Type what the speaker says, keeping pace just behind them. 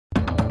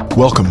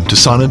Welcome to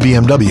Sonnen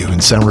BMW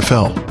in San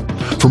Rafael.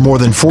 For more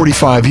than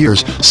 45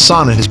 years,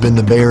 Sonnen has been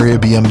the Bay Area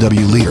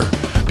BMW leader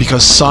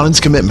because Sonnen's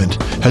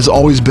commitment has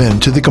always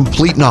been to the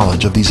complete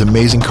knowledge of these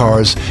amazing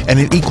cars and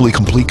an equally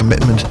complete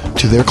commitment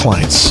to their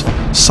clients.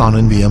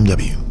 Sonnen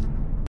BMW.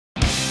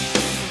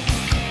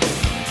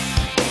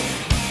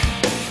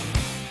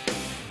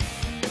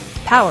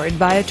 Powered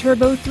by a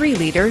turbo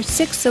 3-liter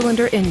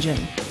 6-cylinder engine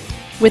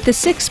with a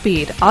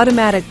 6-speed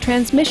automatic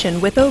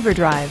transmission with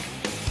overdrive.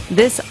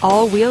 This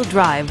all-wheel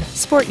drive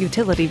sport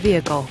utility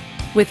vehicle,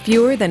 with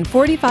fewer than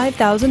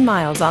 45,000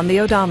 miles on the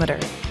odometer,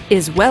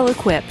 is well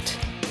equipped.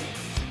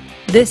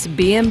 This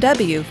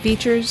BMW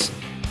features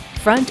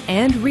front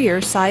and rear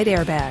side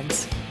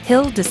airbags,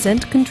 hill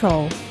descent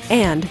control,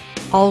 and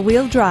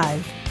all-wheel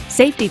drive.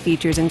 Safety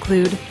features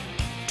include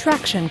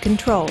traction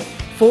control,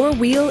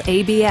 4-wheel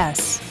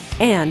ABS,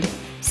 and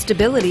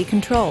stability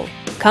control.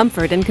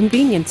 Comfort and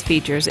convenience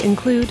features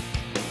include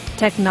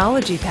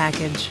technology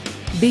package,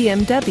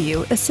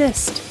 BMW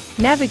Assist,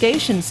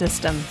 navigation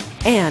system,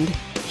 and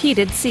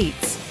heated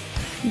seats.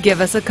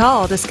 Give us a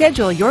call to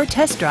schedule your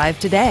test drive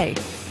today.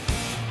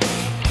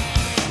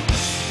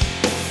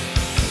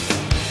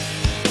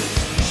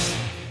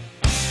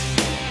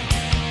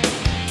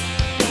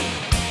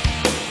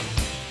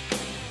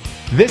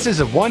 This is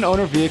a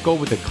one-owner vehicle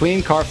with a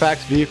clean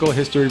Carfax Vehicle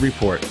History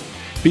Report.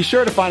 Be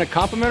sure to find a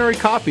complimentary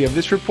copy of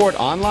this report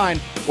online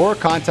or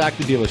contact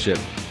the dealership.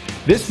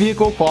 This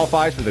vehicle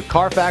qualifies for the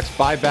Carfax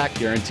buyback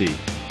guarantee.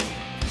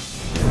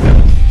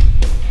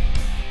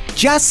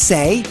 Just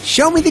say,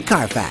 "Show me the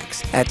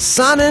Carfax" at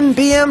Sonnen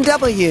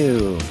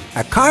BMW,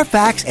 a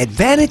Carfax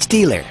Advantage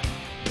dealer.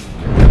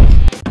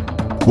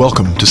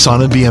 Welcome to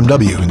Sonnen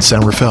BMW in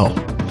San Rafael.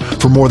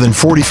 For more than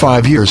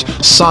 45 years,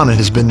 Sonnen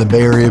has been the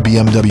Bay Area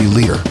BMW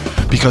leader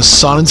because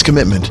Sonnen's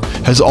commitment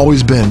has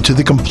always been to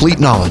the complete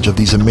knowledge of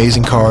these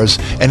amazing cars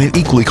and an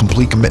equally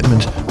complete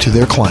commitment to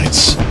their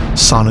clients.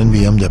 Sonnen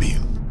BMW.